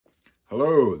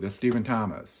Hello, this is Stephen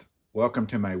Thomas. Welcome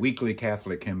to my weekly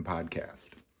Catholic hymn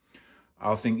podcast.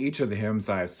 I'll sing each of the hymns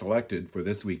I have selected for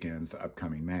this weekend's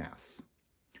upcoming Mass.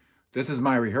 This is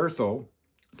my rehearsal,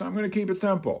 so I'm going to keep it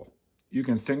simple. You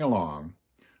can sing along.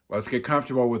 Let's get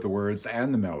comfortable with the words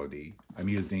and the melody. I'm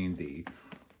using the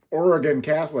Oregon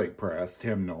Catholic Press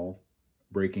hymnal,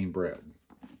 Breaking Bread.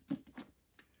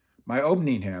 My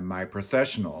opening hymn, my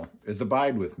processional, is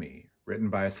Abide With Me, written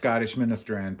by Scottish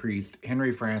minister and priest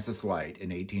Henry Francis Lyte in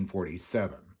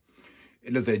 1847.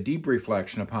 It is a deep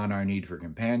reflection upon our need for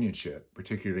companionship,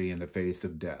 particularly in the face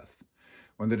of death.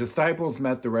 When the disciples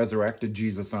met the resurrected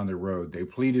Jesus on the road, they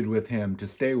pleaded with him to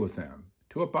stay with them,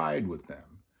 to abide with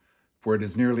them. For it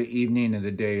is nearly evening and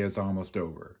the day is almost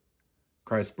over.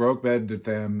 Christ broke bread with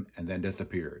them and then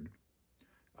disappeared.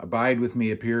 Abide with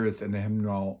me appears in the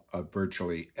hymnal of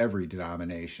virtually every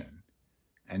denomination.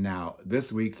 And now,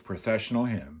 this week's processional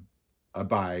hymn,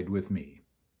 Abide With Me.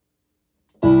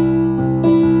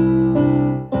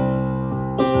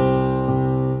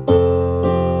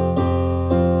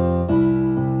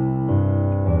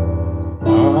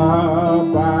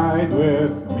 Abide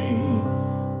with me,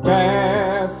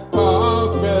 fast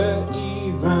falls the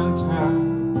eventide.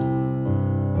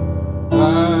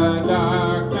 The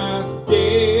darkness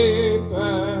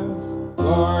deepens,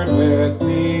 Lord, with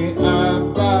me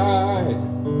abide.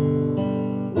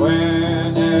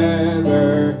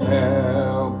 Whenever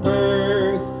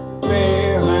helpers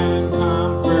fail and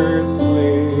comforts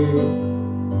flee,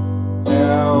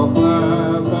 help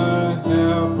of the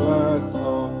helpless,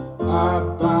 oh,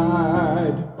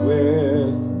 abide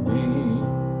with me.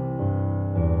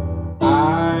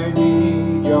 I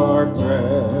need your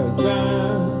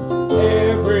presence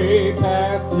every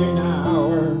passing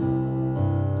hour.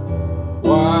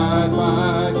 What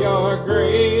but your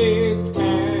grace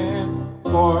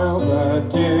foil the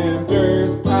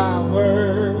tempter's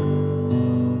power?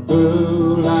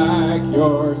 Who like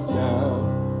yourself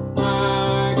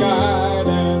my guide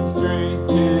and strength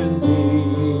can be?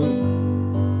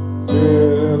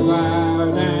 Through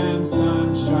cloud and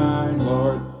sunshine,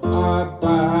 Lord,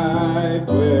 abide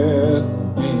with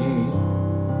me.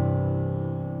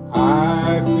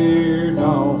 I fear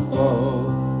no foe,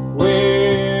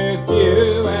 with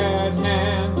you at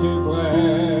hand to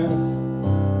bless.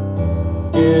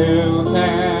 Ills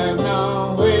have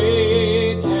no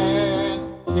weight and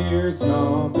here's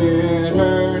no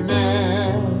bitterness.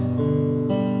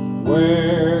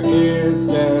 Where is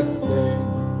death's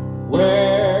sting?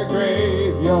 Where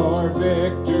grave your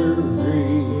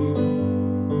victory?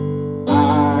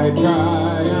 I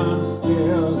triumph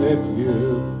still if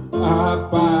you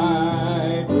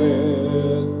abide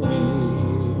with me.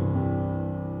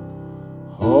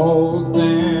 Hold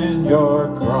then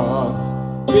your cross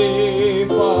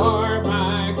before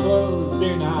my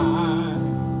closing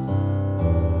eyes.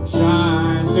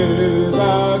 Shine through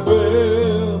the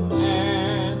gloom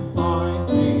and point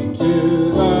me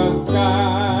to the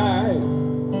skies.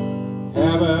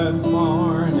 Heaven's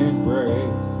morning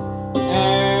breaks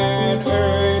and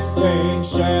earth's faint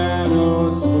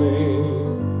shadows flee.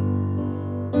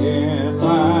 In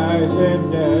life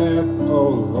and death, O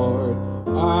Lord,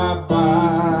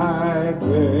 abide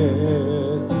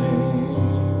with me.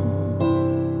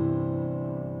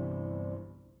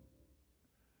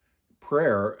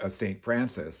 Prayer of St.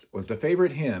 Francis was the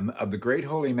favorite hymn of the great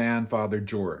holy man, Father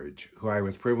George, who I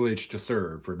was privileged to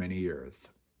serve for many years.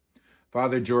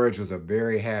 Father George was a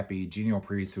very happy, genial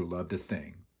priest who loved to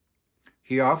sing.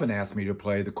 He often asked me to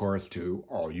play the chorus to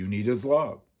All You Need Is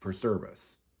Love for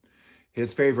service.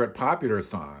 His favorite popular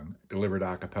song, delivered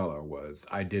a cappella, was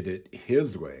I Did It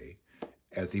His Way,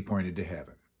 as he pointed to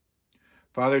heaven.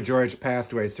 Father George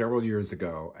passed away several years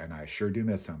ago, and I sure do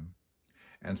miss him.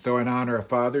 And so in honor of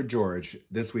Father George,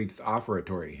 this week's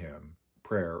offertory hymn,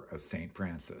 Prayer of St.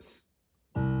 Francis.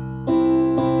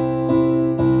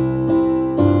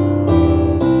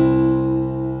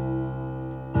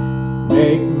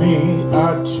 Make me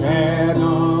a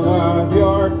channel of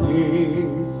your peace.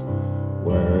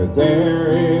 Where there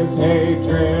is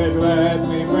hatred, let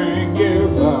me bring you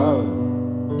love.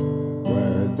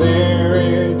 Where there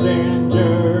is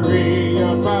injury,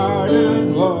 your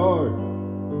pardon, Lord.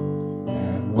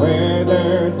 And where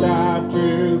there's doubt,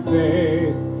 true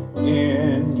faith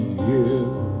in you.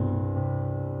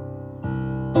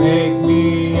 Make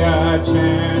me a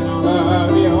channel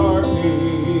of your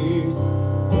peace.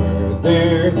 Where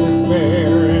there's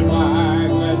despair in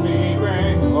life, let me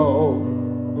bring hope.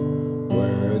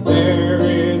 Where there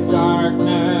is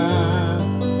darkness,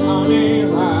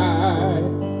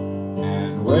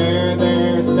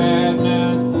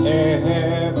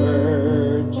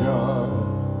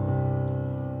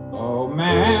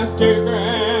 Master,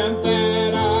 grant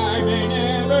that I may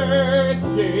never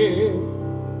seek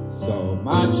so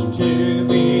much to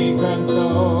be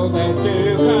consoled as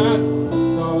to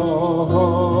console,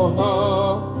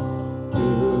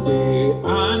 to be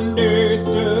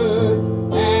understood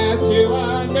as to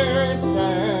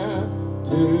understand,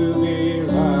 to be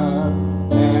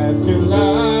loved as to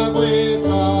love with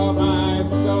all my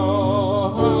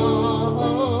soul.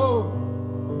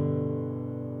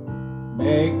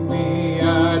 Make me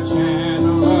a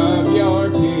channel of your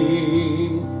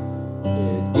peace.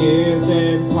 It is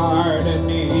in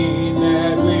pardoning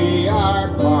that we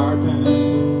are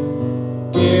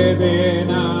pardoned, giving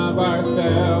of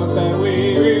ourselves that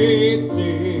we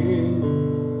receive,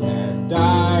 and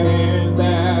dying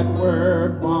that we're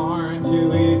born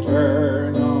to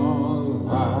eternal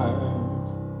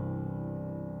life.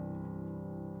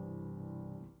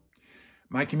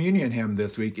 My communion hymn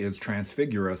this week is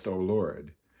Transfigure Us, O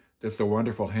Lord. This is a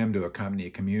wonderful hymn to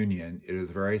accompany communion. It is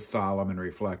very solemn and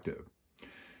reflective.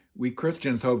 We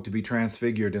Christians hope to be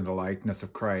transfigured in the likeness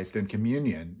of Christ, and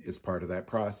communion is part of that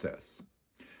process.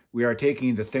 We are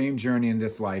taking the same journey in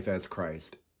this life as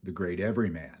Christ, the great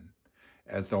everyman.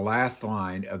 As the last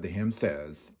line of the hymn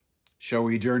says, "Shall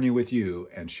we journey with you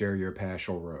and share your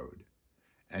paschal road?"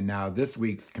 And now this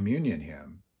week's communion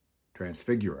hymn,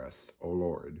 Transfigure Us, O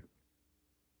Lord.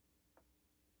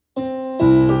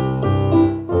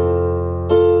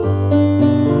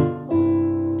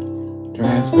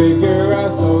 Transfigure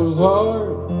us, O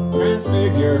Lord,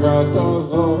 transfigure us, O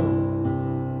Lord.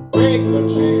 Break the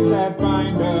chains that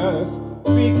bind us,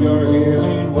 speak your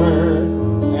healing word,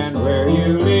 and where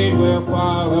you lead we'll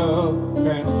follow.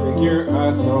 Transfigure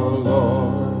us, O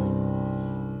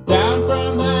Lord. Down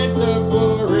from heights of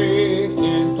glory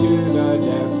into the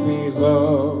depths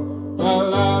below, the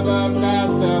love of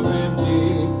God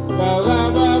self-empty, the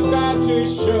love of God to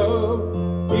show.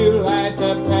 You light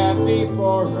the path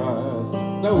before us,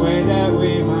 the way that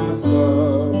we must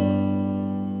go.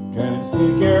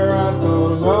 Transfigure us, O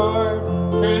Lord,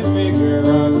 transfigure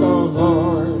us, O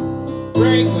Lord.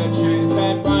 Break the chains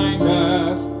that bind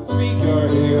us, speak your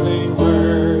healing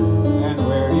word, and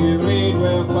where you lead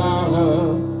we'll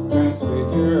follow.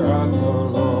 Transfigure us, O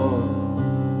Lord.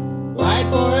 Light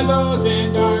for those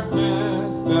in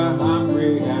darkness, the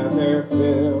hungry have their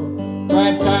fill.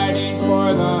 Glad tidings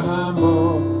for the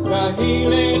humble, the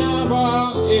healing of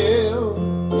all ills.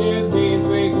 In these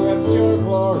we glimpse your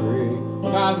glory,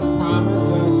 God's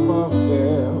promises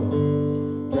fulfill.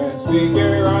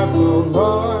 Transfigure us, O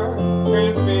Lord,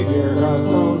 transfigure us,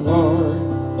 O Lord.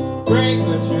 Break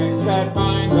the chains that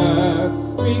bind us,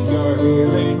 speak your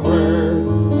healing word,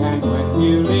 and when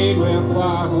you lead we'll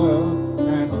follow.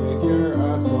 Transfigure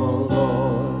us, O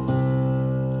Lord.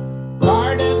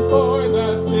 Pardon for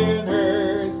the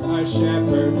sinners, a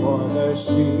shepherd for the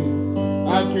sheep,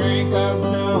 a drink of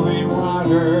knowing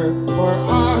water for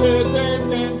all who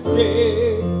thirst and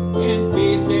seek. In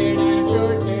feasting at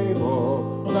your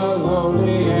table, the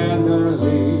lowly and the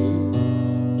least.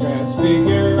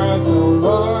 Transfigure us, O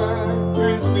Lord,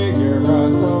 transfigure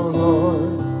us, O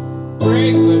Lord.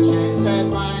 Break the chains that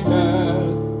bind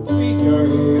us, speak your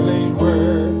healing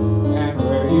word, and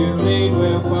where you lead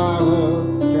we'll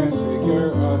follow.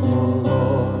 Transfigure us, O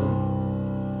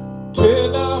Lord. To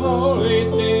the holy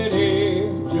city,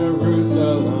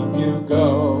 Jerusalem you go,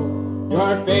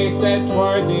 your face set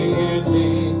toward the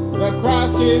ending, the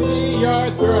cross to be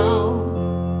your throne.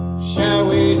 Shall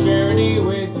we journey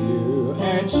with you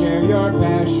and share your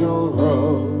paschal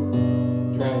road?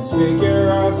 Transfigure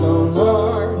us, O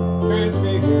Lord,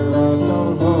 transfigure us,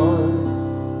 O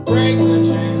Lord. Break the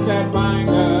chains that bind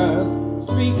us,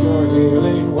 speak your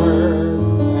healing word,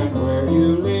 and where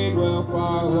you lead we'll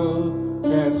follow.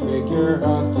 Transfigure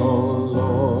us, O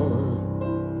Lord.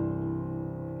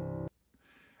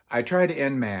 I try to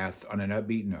end Mass on an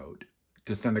upbeat note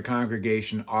to send the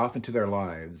congregation off into their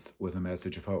lives with a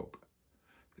message of hope.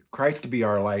 Christ to be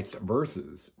our light's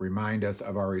verses remind us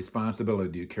of our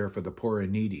responsibility to care for the poor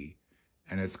and needy,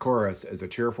 and its chorus is a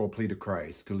cheerful plea to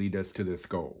Christ to lead us to this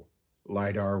goal,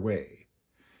 light our way.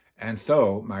 And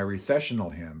so, my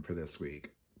recessional hymn for this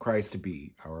week, Christ to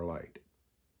be our light.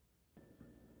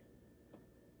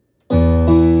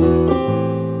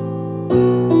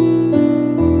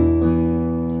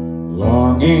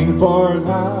 Longing for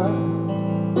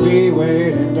light, we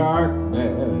wait in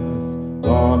darkness.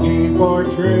 Longing for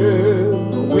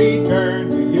truth, we turn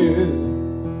to you.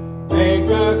 Make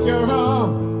us your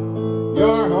home,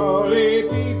 your holy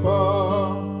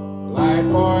people. Light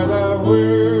for the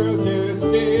world to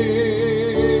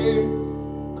see.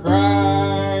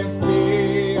 Christ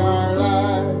be our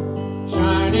light.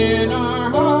 Shine in our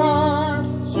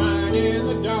hearts, shine in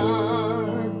the dark.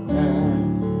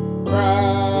 darkness.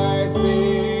 Christ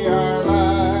be our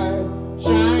light,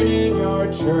 shine in your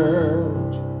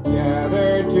church,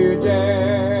 gathered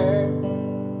today.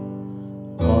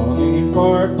 Longing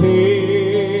for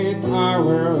peace, our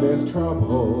world is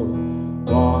troubled.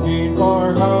 Longing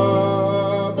for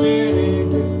hope, in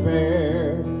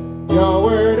despair. Your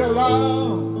word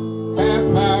alone has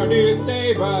power to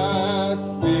save us.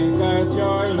 Make us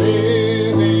your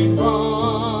living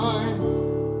voice.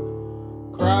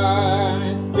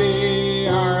 Christ be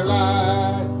our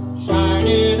light, shine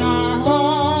in our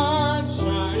hearts,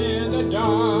 shine in the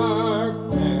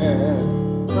darkness.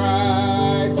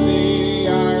 Christ be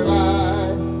our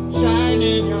light, shine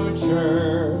in your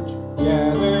church,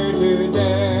 gathered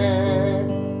today.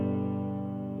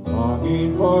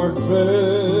 Longing for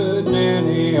food,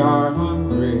 many are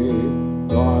hungry.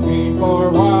 Longing for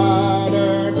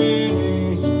water,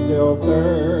 many still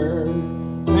thirst.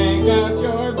 Make us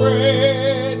your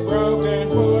bread, broken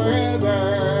for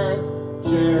others.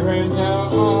 Share and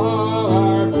tell all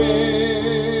our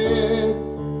faith.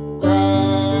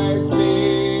 Christ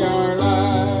be our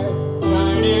light,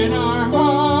 shine in our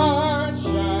hearts,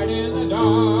 shine in the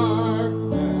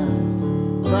darkness.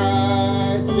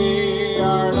 Christ be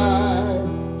our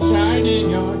light, shine in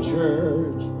your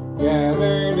church,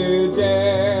 gathered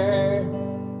today.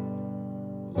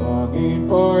 Longing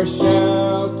for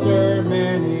shelter,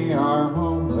 many are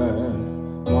homeless.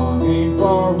 Longing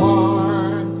for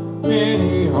warmth,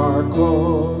 many are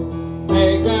cold.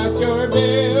 Make us your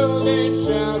building,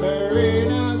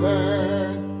 sheltering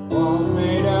others. Walls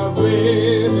made of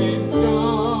living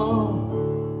stone.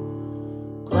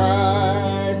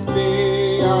 Christ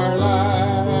be our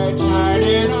light, shine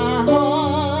in our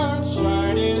hearts,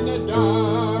 shine in the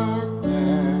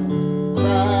darkness.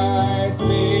 Christ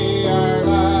be our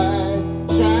light,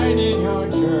 shine in your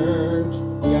church,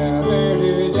 gathered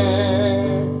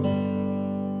today.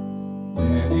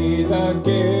 Many the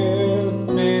gifts,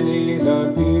 many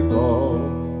the people,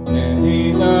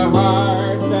 many the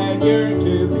hearts that yearn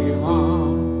to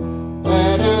belong.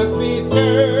 Let us be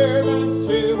servants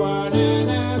to one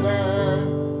another,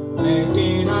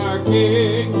 making our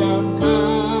kingdom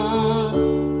come.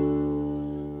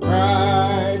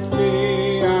 Christ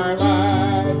be our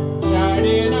light, shine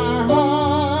in our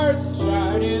hearts,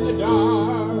 shine in the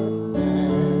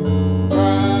darkness.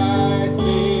 Christ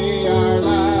be our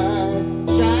light,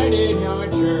 shine in your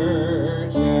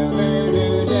church, gathered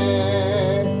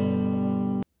today.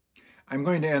 I'm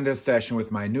going to end this session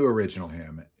with my new original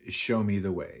hymn, Show Me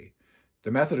the Way.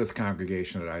 The Methodist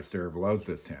congregation that I serve loves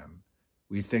this hymn.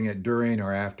 We sing it during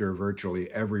or after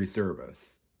virtually every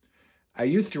service. I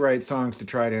used to write songs to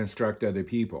try to instruct other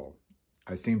people.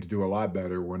 I seem to do a lot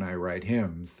better when I write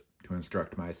hymns to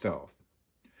instruct myself.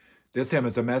 This hymn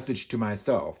is a message to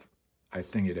myself. I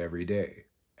sing it every day.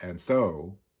 And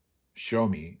so, show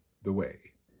me the way.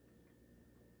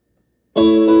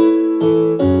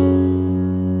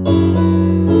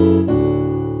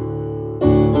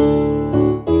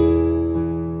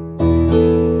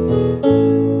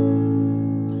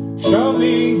 Show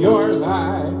me your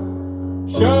light,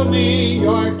 show me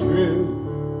your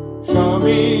truth, show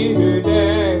me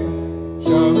today,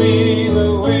 show me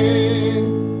the way.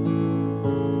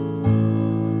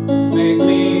 Make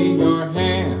me your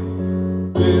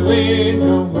hands, doing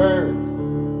your work,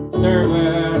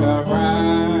 servant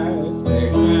upright,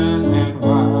 patient and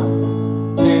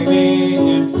wise. Make me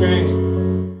in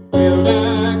strength, build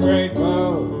a great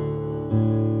boat,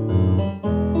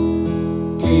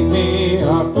 keep me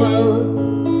afloat.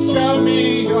 Show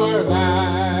me your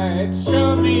light,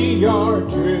 show me your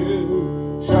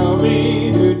truth, show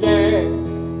me today,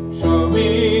 show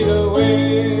me the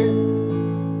way.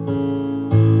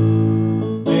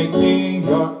 Make me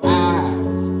your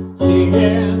eyes, see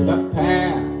in the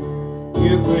path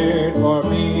you cleared for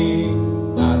me,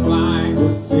 not blind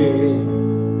to see.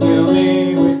 Fill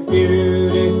me with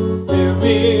beauty, fill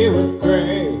me with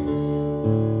grace.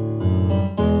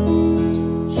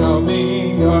 Show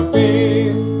me your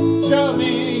face, show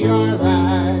me your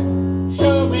light,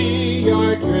 show me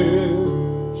your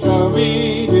truth, show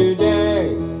me today,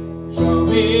 show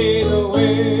me the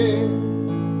way.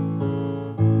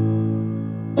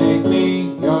 Make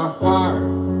me your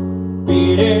heart,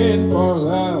 beating for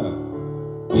love,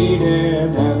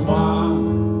 beating as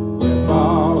one with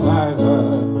all I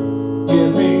love.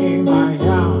 Give me my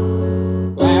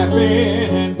young, laughing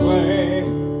and play.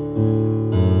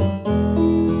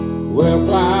 We'll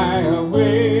fly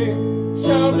away.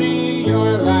 Show me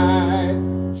your light,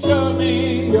 show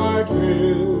me your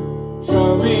truth,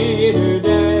 show me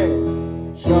today,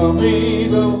 show me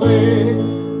the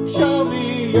way. Show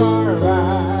me your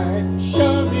light,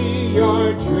 show me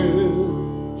your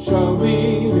truth. Show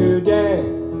me today,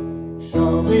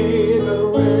 show me the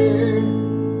way.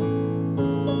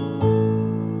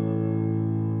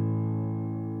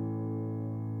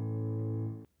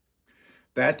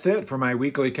 That's it for my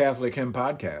weekly Catholic Hymn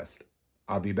podcast.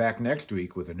 I'll be back next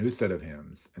week with a new set of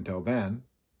hymns. Until then,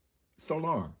 so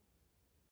long.